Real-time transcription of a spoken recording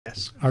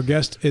Yes. Our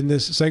guest in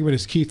this segment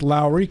is Keith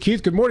Lowery.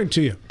 Keith, good morning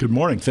to you. Good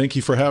morning. Thank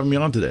you for having me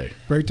on today.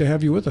 Great to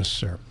have you with us,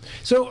 sir.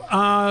 So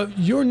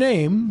your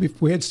name, if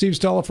we had Steve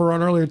Stollifer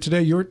on earlier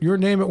today, your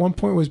name at one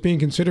point was being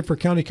considered for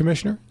county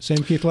commissioner,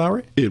 same Keith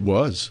Lowery? It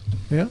was.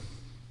 Yeah.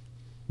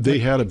 They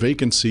had a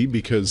vacancy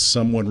because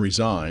someone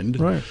resigned.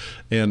 Right.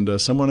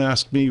 And someone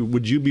asked me,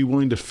 would you be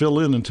willing to fill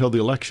in until the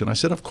election? I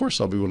said, of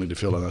course I'll be willing to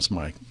fill in. That's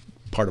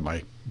part of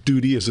my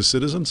duty as a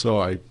citizen, so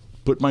I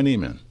put my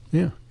name in.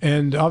 Yeah,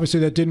 and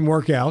obviously that didn't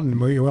work out, and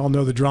we all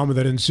know the drama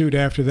that ensued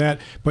after that.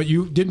 But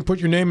you didn't put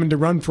your name in to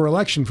run for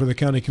election for the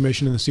county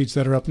commission in the seats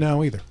that are up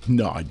now either.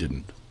 No, I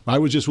didn't. I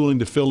was just willing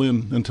to fill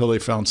in until they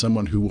found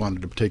someone who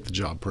wanted to take the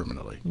job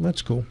permanently.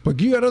 That's cool. But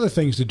you got other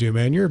things to do,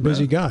 man. You're a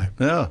busy guy.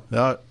 Yeah.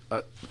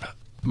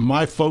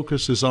 My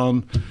focus is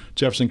on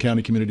Jefferson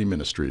County Community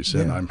Ministries,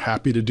 and I'm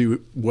happy to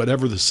do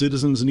whatever the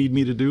citizens need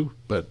me to do,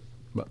 but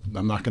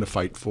I'm not going to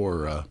fight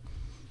for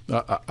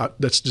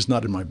that's just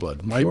not in my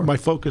blood. My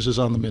focus is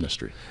on the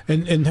ministry.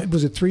 And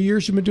was it 3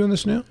 years you've been doing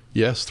this now?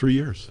 Yes, 3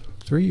 years.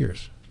 3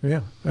 years.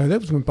 Yeah.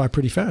 That went by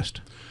pretty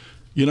fast.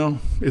 You know,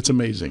 it's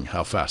amazing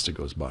how fast it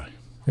goes by.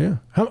 Yeah.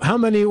 How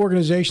many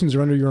organizations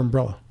are under your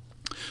umbrella?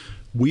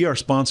 We are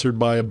sponsored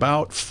by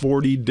about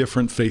 40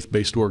 different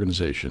faith-based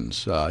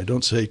organizations. I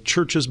don't say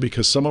churches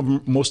because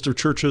most are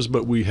churches,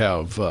 but we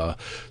have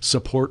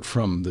support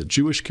from the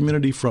Jewish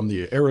community, from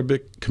the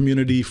Arabic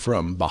community,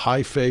 from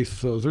Baha'i faith.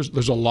 So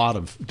there's a lot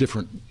of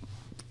different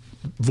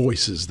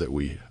voices that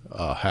we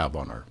have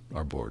on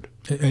our board.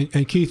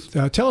 And Keith,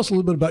 tell us a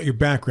little bit about your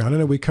background. I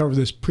know we covered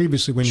this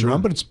previously when you were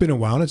on, but it's been a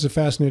while, and it's a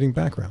fascinating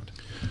background.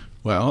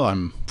 Well,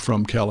 I'm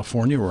from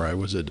California, where I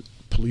was a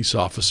police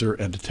officer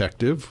and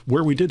detective,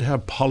 where we did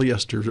have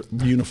polyester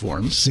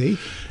uniforms. See?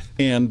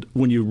 And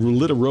when you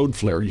lit a road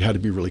flare, you had to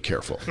be really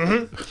careful.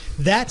 Mm-hmm.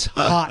 That's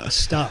hot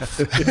stuff.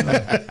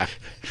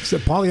 So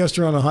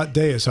polyester on a hot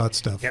day is hot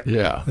stuff. Yep.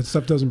 Yeah. That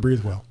stuff doesn't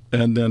breathe well.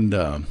 And then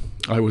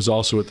I was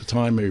also at the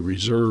time a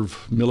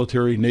reserve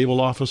military naval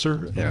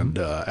officer. And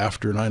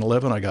after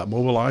 9/11, I got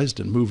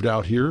mobilized and moved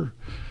out here.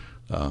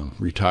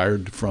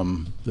 Retired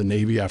from the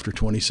Navy after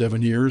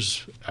 27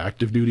 years,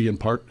 active duty in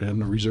part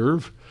and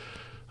reserve.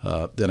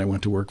 Then I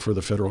went to work for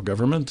the federal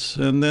government,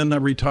 and then I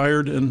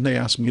retired, and they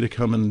asked me to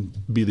come and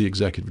be the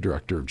executive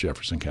director of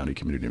Jefferson County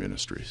Community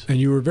Ministries. And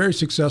you were very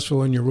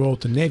successful in your role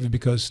at the Navy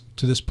because,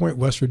 to this point,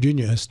 West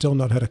Virginia has still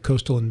not had a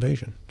coastal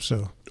invasion.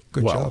 So,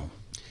 good job.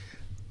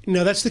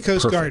 No, that's the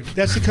Coast Guard.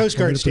 That's the Coast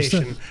Guard 100%.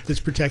 Station that's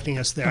protecting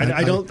us there.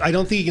 I don't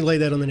think you can lay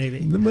that on the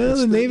Navy. Well,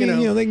 the Navy,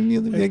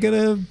 they got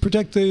to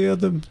protect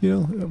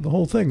the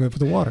whole thing with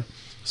the water.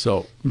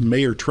 So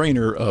Mayor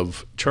Traynor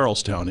of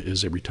Charlestown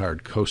is a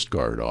retired Coast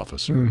Guard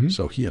officer.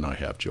 So he and I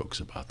have jokes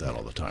about that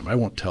all the time. I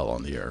won't tell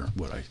on the air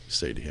what I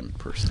say to him in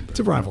person. It's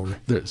a rivalry.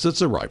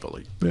 It's a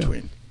rivalry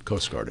between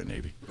Coast Guard and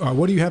Navy.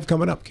 What do you have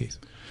coming up, Keith?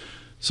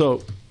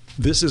 So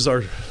this is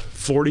our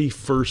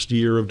 41st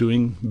year of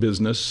doing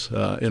business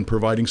and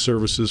providing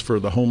services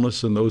for the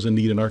homeless and those in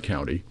need in our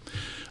county.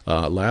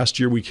 Last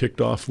year we kicked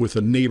off with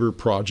a neighbor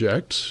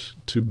project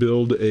to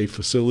build a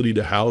facility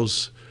to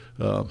house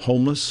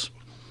homeless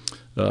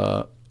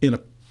in a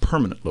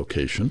permanent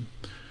location.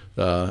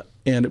 And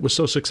it was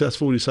so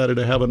successful, we decided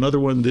to have another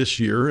one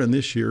this year. And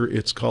this year,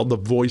 it's called the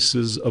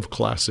Voices of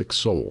Classic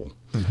Soul.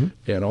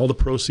 And all the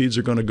proceeds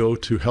are going to go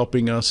to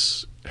helping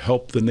us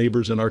help the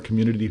neighbors in our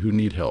community who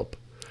need help.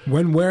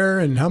 When, where,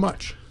 and how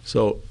much?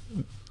 So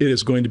it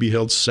is going to be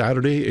held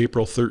Saturday,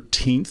 April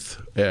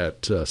 13th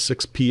at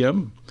 6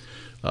 p.m.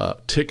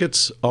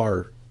 Tickets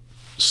are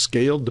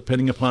scaled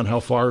depending upon how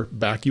far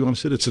back you want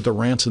to sit. It's at the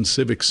Ranson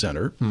Civic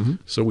Center.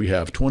 So we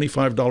have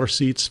 $25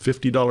 seats,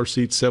 $50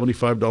 seats,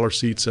 $75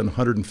 seats, and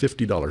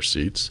 $150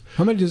 seats.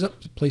 How many does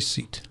that place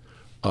seat?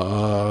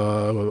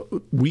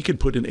 We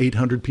could put in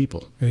 800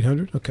 people.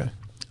 800? Okay.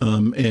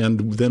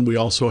 And then we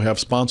also have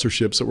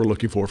sponsorships that we're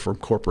looking for from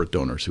corporate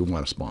donors who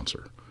want to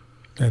sponsor.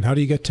 And how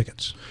do you get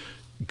tickets?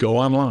 Go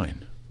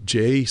online,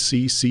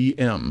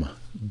 jccm.us,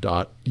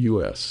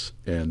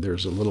 and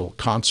there's a little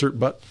concert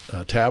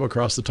tab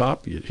across the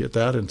top. You hit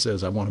that and it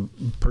says, I want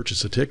to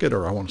purchase a ticket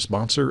or I want to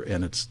sponsor,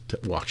 and it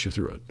walks you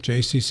through it.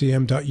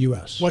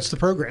 jccm.us. What's the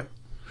program?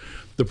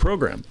 The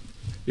program,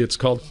 it's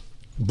called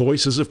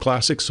Voices of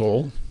Classic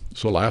Soul.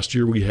 So last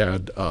year we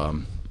had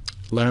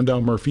Landau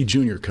Murphy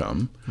Jr.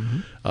 come,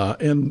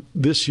 and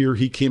this year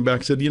he came back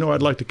and said,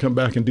 I'd like to come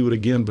back and do it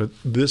again, but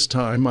this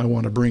time I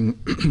want to bring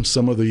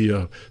some of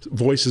the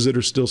voices that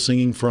are still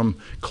singing from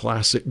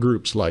classic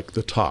groups like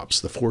the Tops,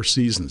 the Four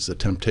Seasons, the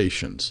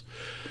Temptations.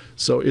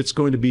 So it's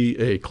going to be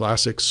a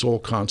classic soul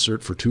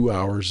concert for 2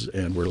 hours,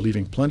 and we're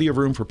leaving plenty of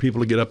room for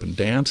people to get up and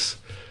dance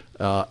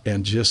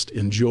and just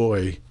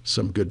enjoy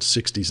some good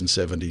 60s and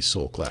 70s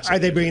soul classic. Are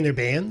they bringing their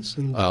bands?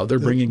 They're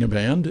bringing a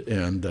band,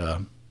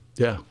 and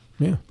yeah.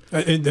 Yeah.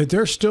 And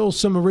there's still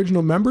some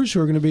original members who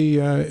are going to be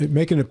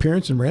making an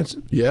appearance in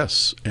Ranson?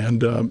 Yes,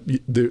 and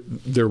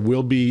there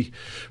will be,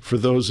 for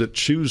those that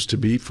choose to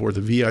be, for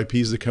the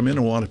VIPs that come in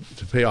and want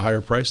to pay a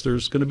higher price,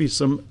 there's going to be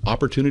some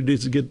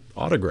opportunities to get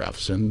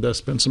autographs and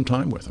spend some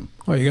time with them.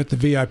 Oh, you got the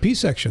VIP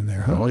section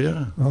there, huh? Oh,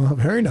 yeah. Oh,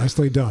 very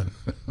nicely done.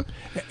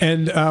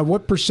 And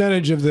what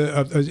percentage of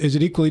is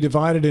it equally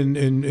divided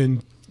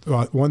in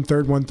one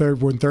third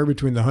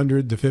between the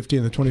 $100, the $50,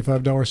 and the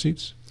 $25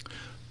 seats?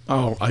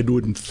 Oh, I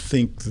wouldn't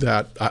think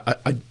that.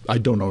 I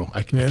don't know.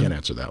 I can't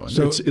answer that one.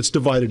 So, it's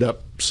divided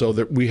up so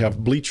that we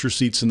have bleacher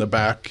seats in the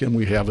back, and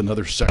we have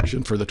another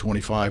section for the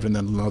 25, and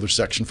then another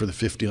section for the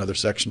 50, another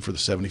section for the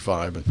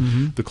 75.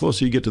 And the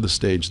closer you get to the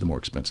stage, the more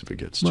expensive it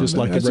gets, just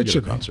like a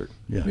regular concert.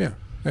 Yeah. Yeah.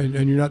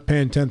 And you're not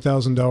paying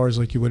 $10,000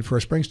 like you would for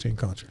a Springsteen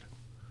concert.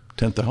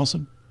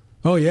 10,000?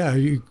 Oh, yeah.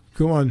 You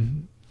go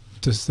on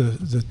just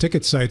the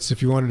ticket sites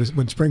if you wanted to.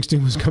 When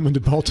Springsteen was coming to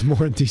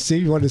Baltimore and D.C.,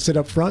 you wanted to sit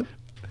up front?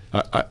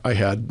 I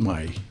had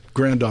my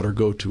granddaughter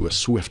go to a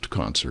Swift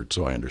concert,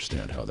 so I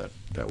understand how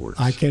that works.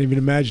 I can't even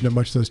imagine how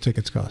much those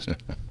tickets cost,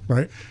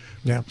 right?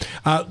 Yeah.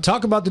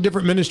 Talk about the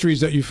different ministries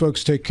that you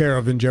folks take care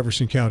of in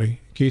Jefferson County,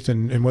 Keith,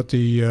 and what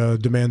the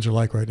demands are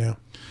like right now.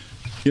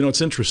 You know,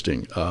 it's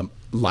interesting.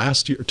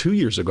 Last year, 2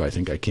 years ago, I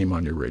think I came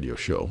on your radio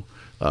show,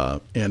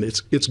 and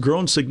it's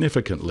grown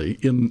significantly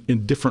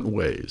in different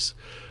ways.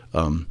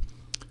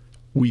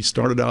 We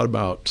started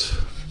out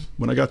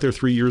when I got there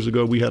 3 years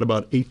ago, we had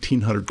about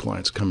 1,800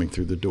 clients coming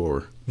through the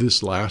door.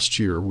 This last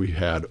year, we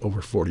had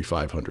over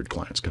 4,500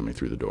 clients coming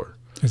through the door.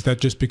 Is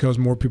that just because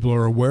more people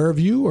are aware of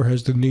you, or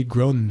has the need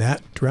grown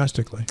that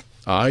drastically?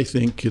 I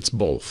think it's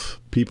both.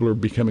 People are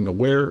becoming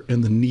aware,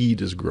 and the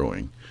need is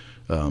growing.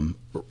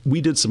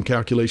 We did some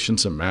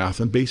calculations, some math,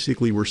 and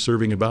basically we're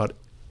serving about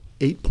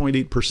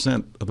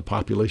 8.8% of the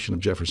population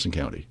of Jefferson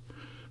County.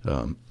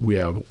 We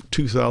have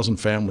 2,000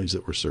 families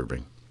that we're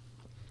serving.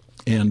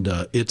 And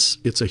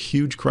it's a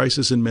huge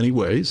crisis in many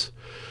ways,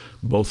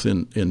 both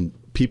in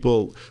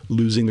people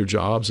losing their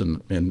jobs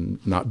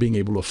and not being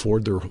able to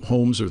afford their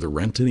homes or their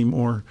rent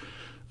anymore,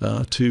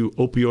 to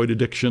opioid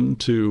addiction,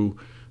 to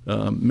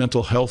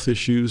mental health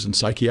issues and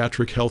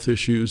psychiatric health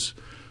issues.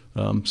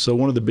 So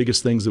one of the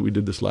biggest things that we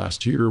did this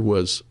last year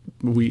was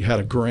we had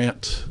a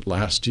grant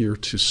last year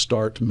to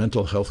start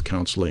mental health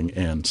counseling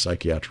and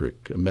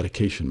psychiatric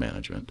medication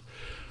management.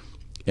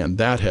 And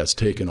that has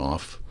taken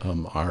off.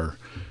 Our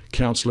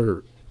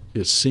counselor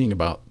is seeing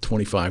about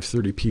 25,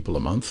 30 people a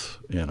month,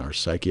 and our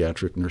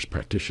psychiatric nurse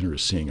practitioner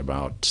is seeing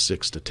about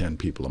 6 to 10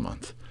 people a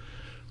month.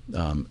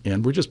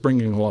 And we're just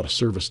bringing a lot of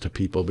service to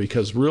people,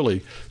 because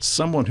really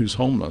someone who's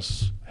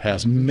homeless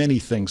has many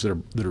things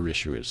that are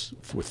issues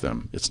with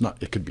them.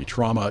 It could be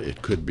trauma,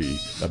 it could be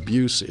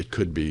abuse, it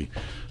could be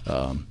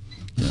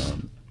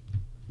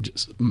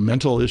just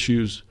mental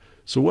issues.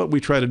 So what we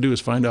try to do is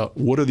find out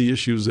what are the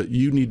issues that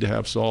you need to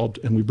have solved,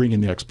 and we bring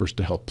in the experts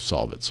to help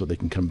solve it so they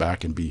can come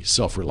back and be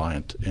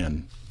self-reliant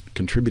and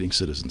contributing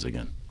citizens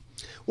again.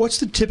 What's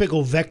the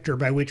typical vector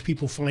by which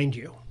people find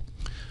you?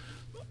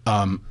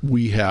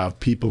 We have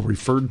people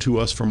referred to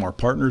us from our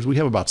partners. We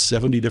have about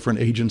 70 different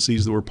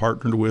agencies that we're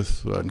partnered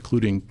with,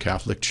 including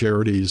Catholic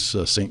Charities,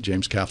 St.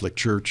 James Catholic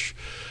Church,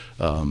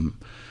 the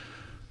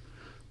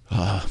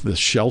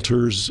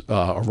shelters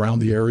around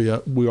the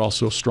area. We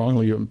also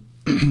strongly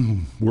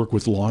work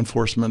with law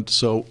enforcement.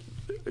 So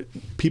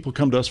people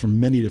come to us from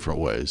many different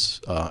ways.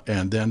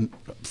 And then,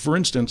 for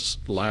instance,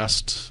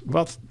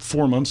 about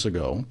 4 months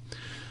ago,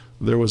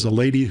 there was a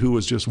lady who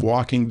was just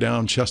walking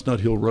down Chestnut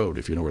Hill Road,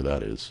 if you know where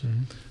that is.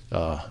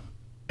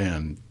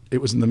 And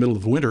it was in the middle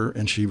of winter,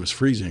 and she was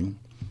freezing.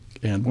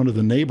 And one of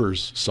the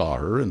neighbors saw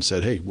her and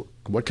said, "Hey,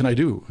 what can I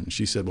do?" And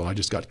she said, "Well, I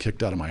just got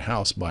kicked out of my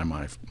house by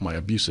my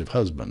abusive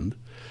husband,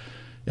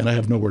 and I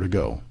have nowhere to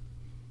go."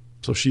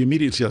 So she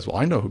immediately says, "Well,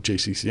 I know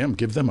JCCM,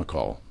 give them a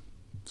call."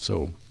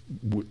 So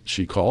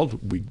she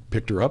called, we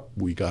picked her up,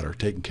 we got her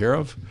taken care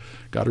of,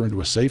 got her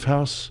into a safe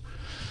house,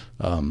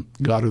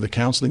 got her the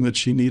counseling that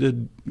she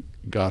needed,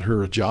 got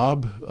her a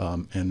job,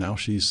 and now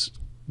she's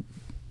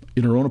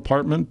in her own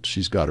apartment.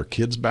 She's got her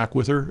kids back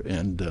with her,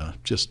 and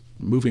just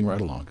moving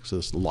right along. So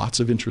there's lots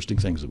of interesting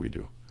things that we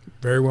do.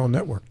 Very well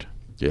networked.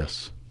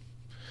 Yes.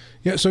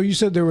 Yeah, so you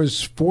said there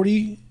was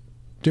 40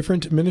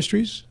 different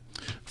ministries?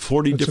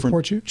 40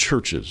 different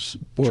churches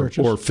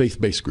or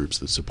faith-based groups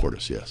that support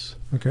us, yes.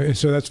 Okay,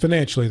 so that's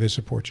financially they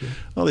support you?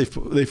 Well,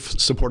 they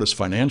support us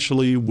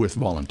financially, with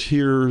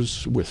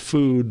volunteers, with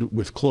food,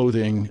 with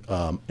clothing,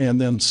 and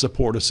then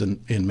support us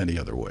in many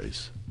other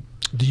ways.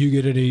 Do you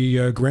get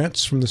any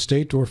grants from the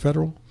state or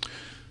federal?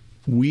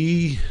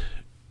 We,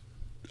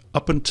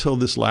 up until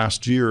this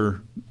last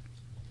year,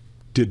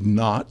 did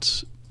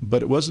not,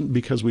 but it wasn't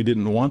because we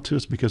didn't want to,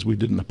 it's because we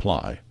didn't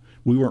apply.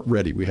 We weren't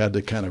ready. We had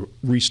to kind of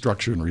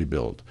restructure and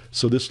rebuild.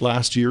 So this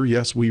last year,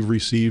 yes, we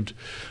received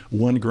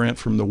one grant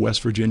from the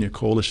West Virginia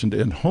Coalition to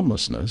End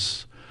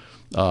Homelessness,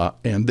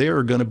 and they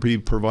are going to be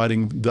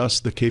providing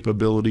thus the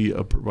capability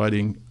of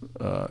providing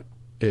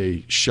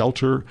a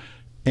shelter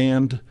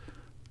and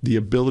the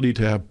ability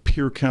to have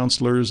peer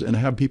counselors and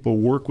have people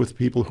work with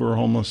people who are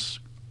homeless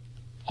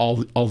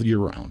all year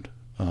round.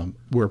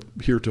 Where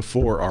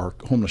heretofore our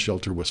homeless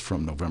shelter was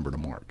from November to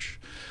March.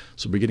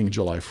 So beginning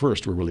July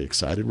 1st, we're really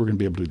excited. We're going to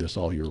be able to do this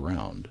all year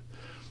round.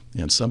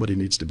 And somebody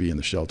needs to be in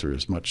the shelter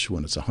as much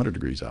when it's 100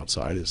 degrees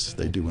outside as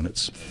they do when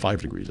it's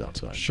 5 degrees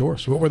outside. Sure.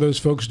 So what were those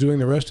folks doing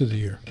the rest of the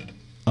year?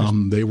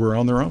 They were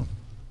on their own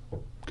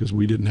because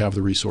we didn't have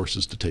the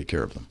resources to take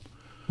care of them.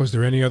 Was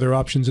there any other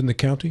options in the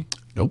county?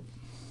 Nope.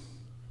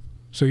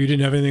 So you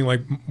didn't have anything like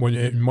when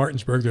in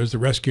Martinsburg there's the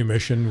rescue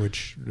mission,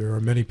 which there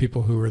are many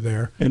people who are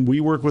there. And we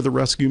work with the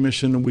rescue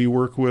mission, and we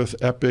work with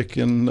EPIC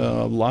and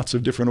lots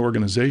of different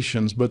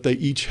organizations, but they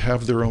each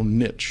have their own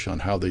niche on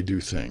how they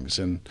do things.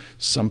 And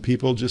some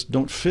people just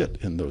don't fit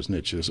in those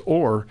niches,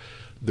 or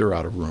they're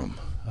out of room.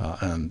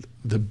 And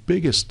the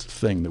biggest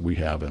thing that we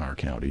have in our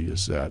county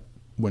is that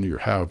when you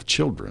have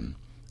children,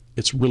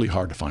 it's really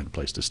hard to find a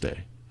place to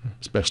stay,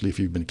 especially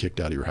if you've been kicked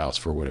out of your house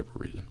for whatever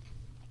reason.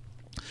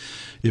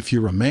 If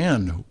you're a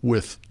man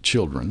with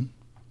children,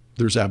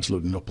 there's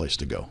absolutely no place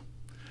to go.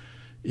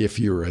 If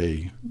you're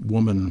a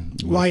woman...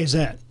 Why is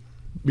that?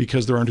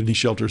 Because there aren't any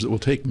shelters that will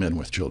take men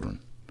with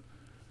children.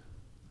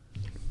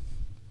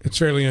 It's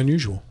fairly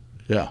unusual.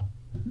 Yeah,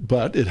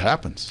 but it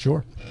happens.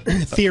 Sure.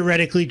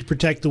 Theoretically, to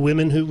protect the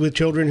women with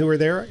children who are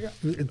there?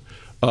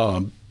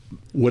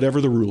 Whatever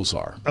the rules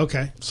are.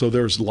 Okay. So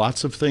there's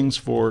lots of things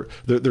for...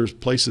 There's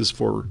places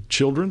for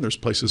children. There's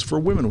places for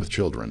women with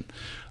children.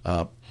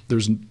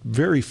 There's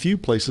very few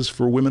places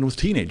for women with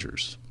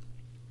teenagers,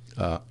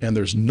 and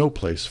there's no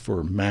place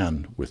for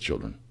man with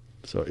children.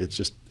 So it's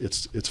just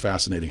it's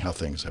fascinating how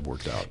things have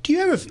worked out. Do you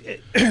have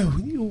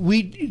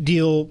we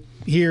deal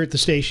here at the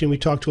station, we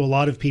talk to a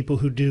lot of people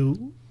who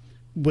do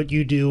what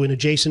you do and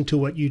adjacent to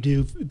what you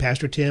do,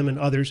 Pastor Tim and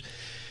others,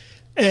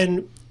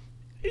 and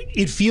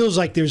it feels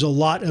like there's a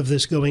lot of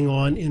this going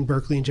on in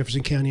Berkeley and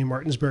Jefferson County and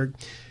Martinsburg.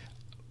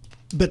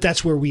 But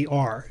that's where we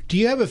are. Do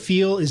you have a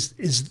feel, is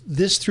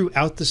this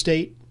throughout the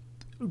state?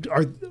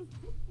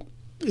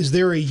 Is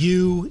there a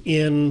you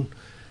in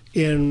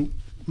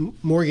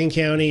Morgan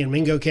County and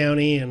Mingo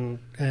County and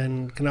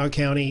Kanawha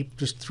County,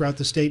 just throughout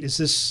the state? Is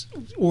this,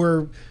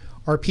 or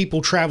are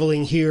people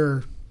traveling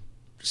here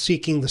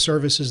seeking the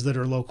services that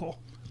are local?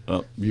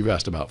 You've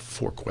asked about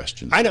 4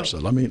 questions. I know. So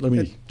let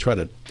me try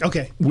to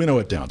winnow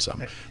it down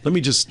some. Let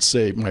me just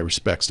say my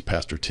respects to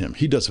Pastor Tim.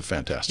 He does a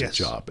fantastic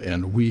job,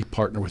 and we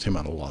partner with him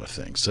on a lot of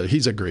things. So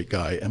he's a great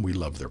guy, and we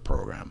love their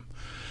program.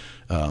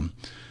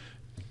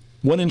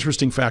 One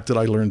interesting fact that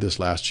I learned this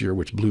last year,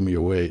 which blew me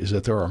away, is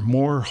that there are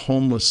more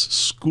homeless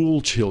school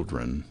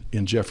children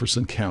in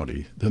Jefferson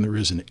County than there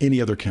is in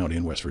any other county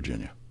in West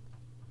Virginia,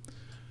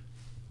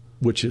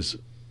 which is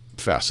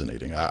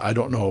fascinating. I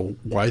don't know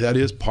why that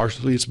is.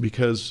 Partially it's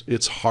because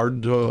it's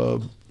hard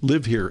to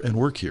live here and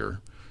work here.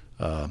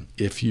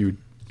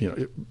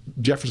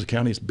 Jefferson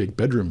County is a big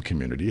bedroom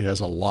community. It has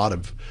a lot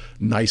of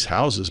nice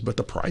houses, but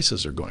the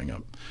prices are going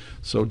up.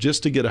 So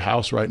just to get a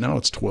house right now,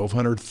 it's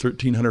 $1,200,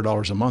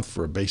 $1,300 a month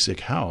for a basic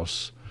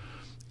house.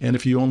 And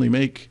if you only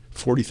make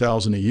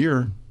 $40,000 a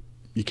year,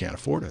 you can't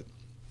afford it.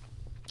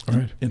 All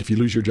right. And if you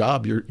lose your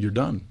job, you're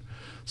done.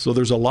 So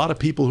there's a lot of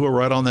people who are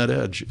right on that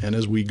edge. And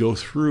as we go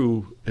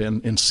through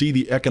and see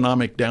the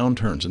economic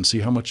downturns and see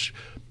how much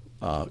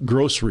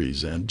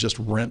groceries and just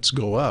rents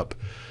go up,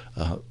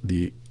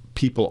 the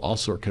people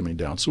also are coming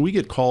down. So we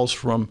get calls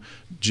from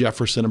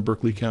Jefferson and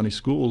Berkeley County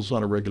schools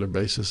on a regular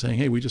basis saying,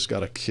 hey, we just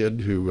got a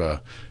kid who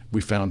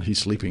we found he's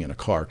sleeping in a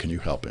car. Can you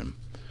help him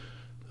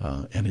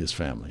and his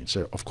family? And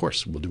so, of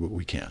course, we'll do what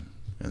we can.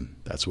 And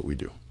that's what we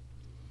do.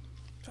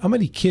 How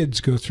many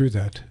kids go through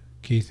that,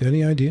 Keith?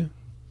 Any idea?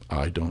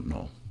 I don't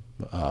know.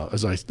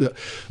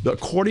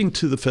 According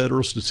to the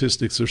federal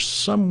statistics, there's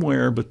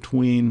somewhere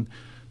between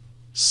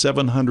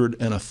 700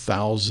 and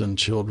 1,000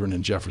 children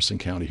in Jefferson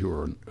County who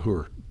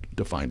are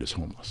defined as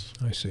homeless.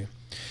 I see.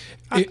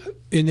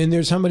 And then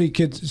there's how many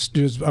kids?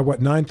 There's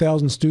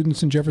 9,000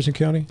 students in Jefferson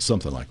County?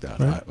 Something like that.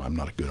 Right. I'm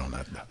not good on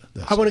that.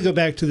 I want to go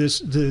back to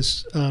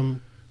this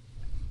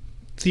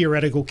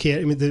theoretical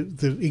kid. I mean,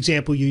 the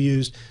example you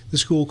used, the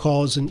school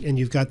calls and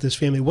you've got this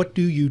family. What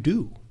do you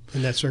do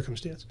in that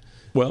circumstance?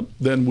 Well,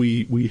 then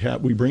we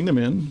bring them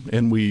in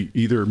and we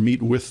either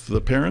meet with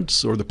the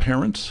parents or the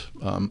parent.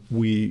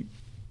 We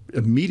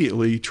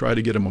immediately try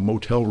to get them a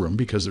motel room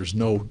because there's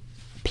no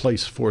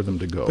place for them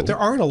to go. But there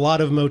aren't a lot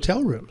of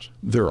motel rooms.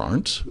 There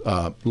aren't.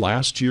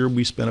 Last year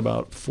we spent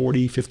about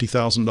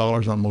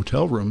 $50,000 on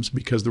motel rooms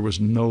because there was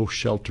no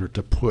shelter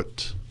to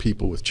put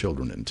people with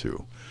children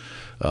into.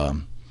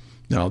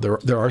 Now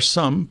there are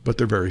some, but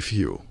they're very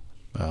few,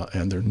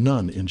 and there are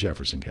none in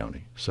Jefferson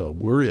County. So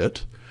we're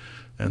it,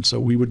 and so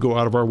we would go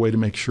out of our way to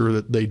make sure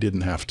that they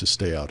didn't have to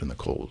stay out in the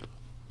cold.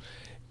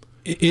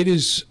 It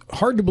is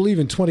hard to believe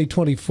in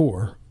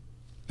 2024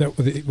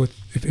 that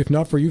if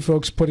not for you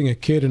folks putting a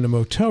kid in a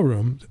motel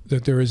room,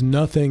 that there is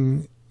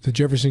nothing the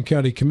Jefferson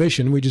County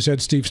Commission, we just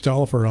had Steve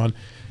Stollifer on,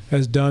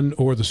 has done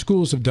or the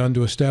schools have done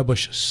to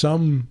establish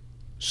some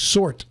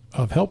sort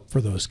of help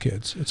for those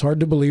kids. It's hard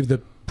to believe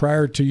that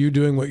prior to you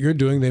doing what you're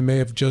doing, they may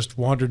have just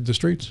wandered the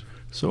streets.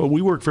 So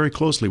we work very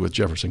closely with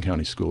Jefferson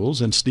County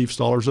Schools, and Steve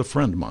Stoller's a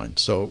friend of mine.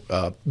 So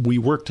we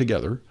work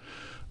together,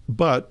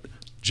 but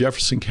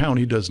Jefferson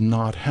County does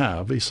not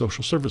have a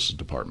social services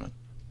department.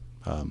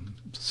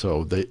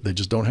 So they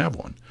just don't have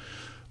one.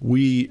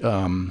 We,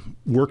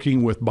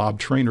 working with Bob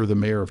Traynor, the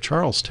mayor of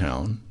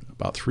Charlestown,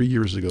 about 3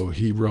 years ago,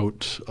 he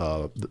wrote,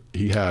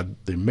 he had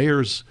the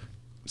mayor's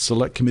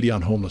select committee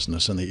on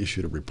homelessness, and they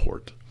issued a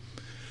report.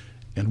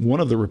 And one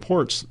of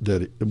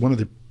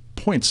the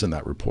points in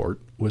that report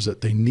was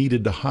that they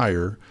needed to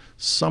hire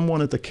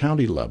someone at the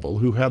county level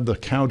who had the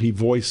county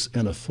voice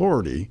and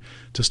authority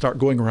to start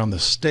going around the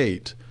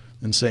state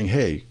and saying,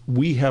 hey,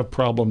 we have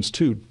problems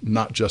too,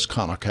 not just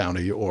Connaught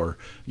County or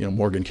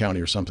Morgan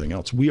County or something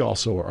else. We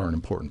also are an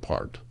important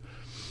part.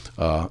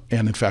 And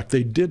in fact,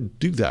 they did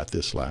do that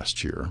this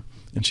last year.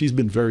 And she's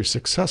been very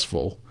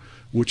successful,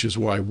 which is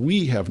why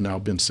we have now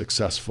been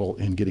successful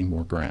in getting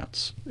more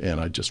grants. And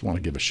I just want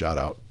to give a shout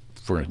out,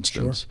 for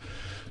instance,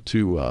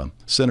 to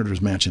Senators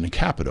Manchin and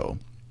Capito.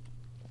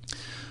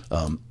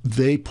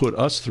 They put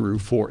us through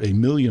for $1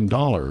 million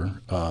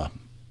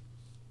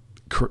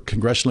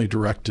congressionally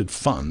directed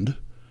fund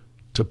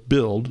to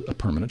build a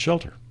permanent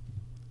shelter.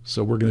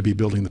 So we're going to be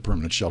building the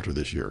permanent shelter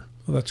this year.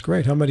 Well, that's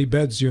great. How many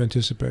beds do you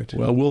anticipate?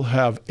 Well, we'll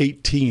have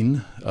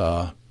 18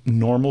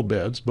 normal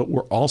beds, but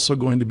we're also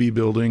going to be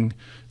building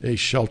a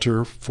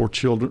shelter for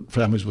children,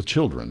 families with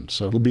children.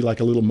 So it'll be like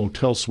a little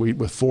motel suite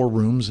with 4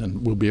 rooms,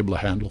 and we'll be able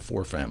to handle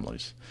 4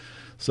 families.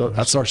 So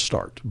that's our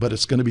start, but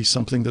it's going to be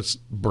something that's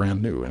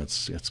brand new, and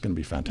it's going to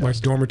be fantastic.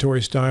 Like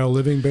dormitory style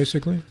living,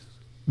 basically?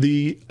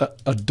 The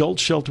adult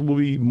shelter will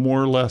be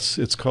more or less,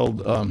 it's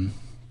called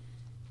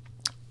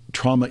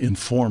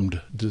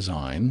trauma-informed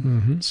design.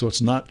 Mm-hmm. So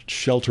it's not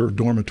shelter or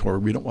dormitory.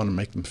 We don't want to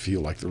make them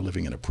feel like they're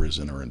living in a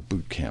prison or in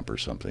boot camp or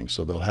something.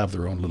 So they'll have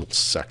their own little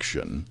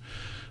section.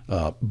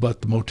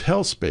 But the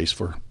motel space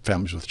for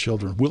families with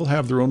children will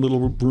have their own little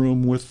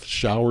room with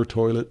shower,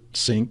 toilet,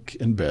 sink,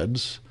 and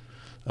beds.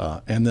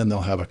 And then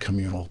they'll have a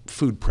communal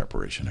food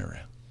preparation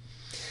area.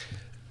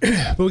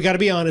 But we got to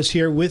be honest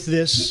here. With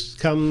this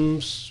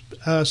comes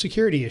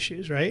security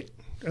issues, right?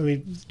 I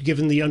mean,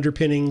 given the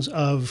underpinnings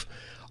of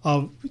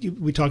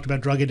we talked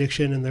about drug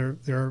addiction, and there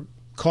are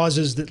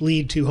causes that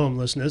lead to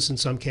homelessness in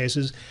some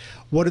cases.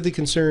 What are the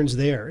concerns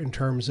there in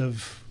terms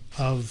of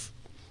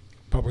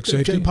public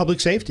safety? Public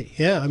safety,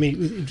 yeah. I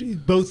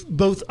mean, both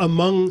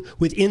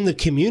within the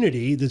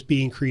community that's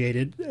being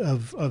created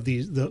of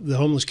the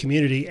homeless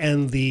community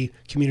and the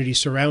community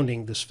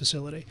surrounding this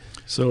facility.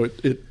 So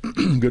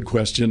good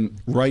question.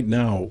 Right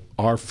now,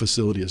 our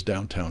facility is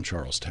downtown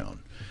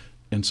Charlestown.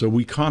 And so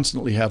we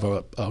constantly have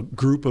a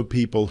group of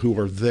people who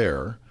are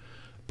there,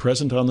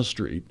 present on the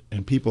street,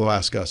 and people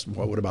ask us,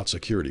 well, what about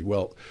security?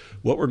 Well,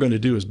 what we're going to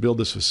do is build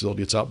this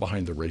facility. It's out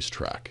behind the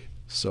racetrack.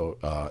 So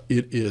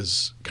it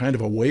is kind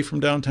of away from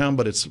downtown,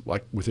 but it's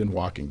like within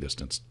walking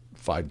distance,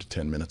 5 to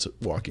 10 minutes of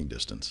walking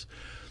distance.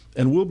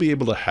 And we'll be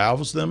able to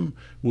house them.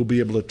 We'll be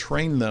able to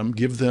train them,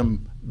 give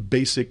them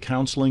basic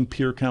counseling,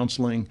 peer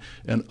counseling,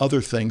 and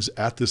other things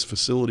at this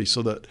facility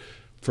so that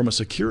from a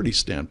security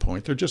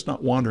standpoint, they're just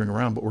not wandering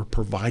around, but we're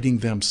providing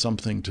them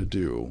something to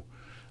do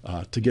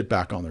to get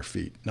back on their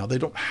feet. Now, they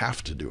don't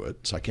have to do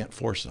it, so I can't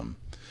force them.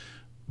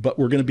 But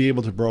we're going to be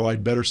able to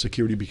provide better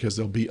security because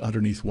they'll be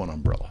underneath one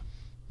umbrella.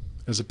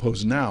 As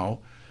opposed now,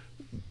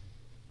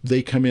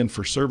 they come in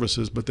for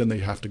services, but then they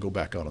have to go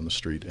back out on the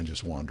street and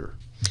just wander.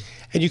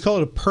 And you call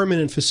it a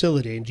permanent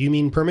facility. Do you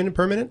mean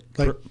permanent?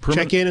 Like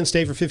check in and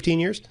stay for 15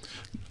 years?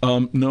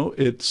 No,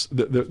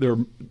 there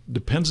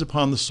depends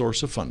upon the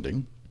source of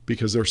funding,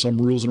 because there are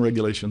some rules and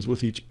regulations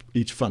with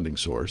each funding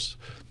source.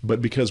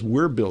 But because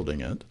we're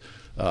building it,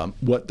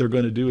 what they're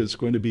going to do is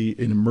going to be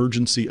an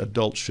emergency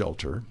adult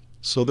shelter.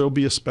 So there'll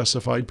be a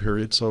specified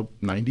period, so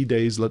 90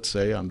 days, let's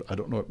say. I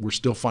don't know, we're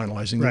still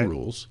finalizing the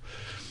rules.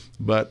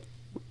 But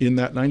in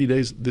that 90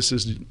 days, this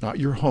is not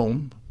your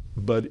home,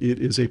 but it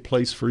is a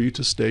place for you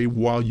to stay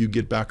while you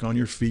get back on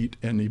your feet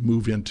and you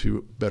move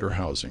into better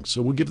housing.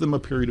 So we'll give them a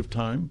period of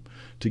time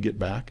to get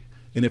back.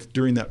 And if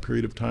during that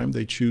period of time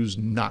they choose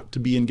not to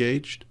be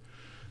engaged,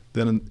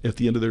 then at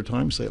the end of their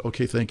time say,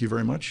 okay, thank you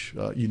very much.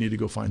 You need to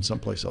go find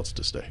someplace else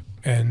to stay.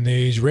 And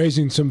he's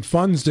raising some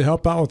funds to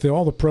help out with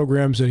all the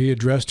programs that he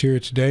addressed here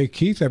today.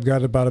 Keith, I've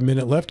got about a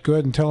minute left. Go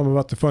ahead and tell him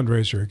about the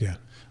fundraiser again.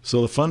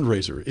 So the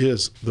fundraiser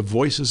is the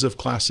Voices of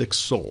Classic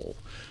Soul.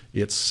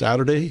 It's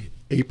Saturday,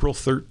 April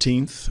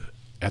 13th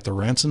at the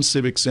Ranson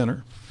Civic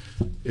Center.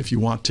 If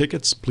you want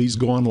tickets, please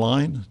go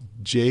online,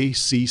 jccm.us.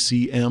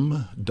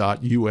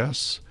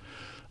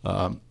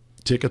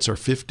 Tickets are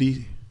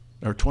 $50.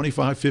 Or $25,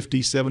 $50,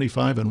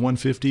 $75, and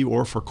 $150,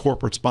 or for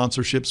corporate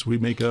sponsorships, we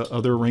make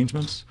other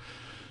arrangements.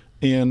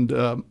 And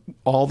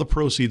all the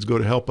proceeds go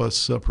to help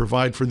us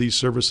provide for these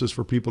services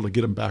for people to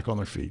get them back on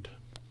their feet.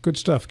 Good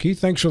stuff, Keith.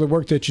 Thanks for the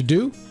work that you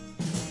do.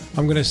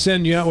 I'm going to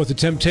send you out with the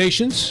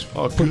Temptations,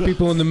 put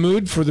people in the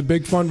mood for the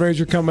big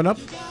fundraiser coming up.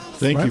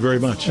 Thank you very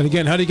much. And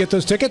again, how do you get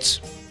those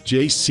tickets?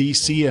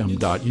 jccm.us.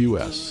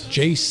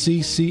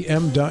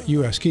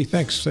 jccm.us. Keith,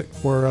 thanks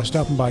for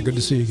stopping by. Good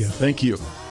to see you again. Thank you.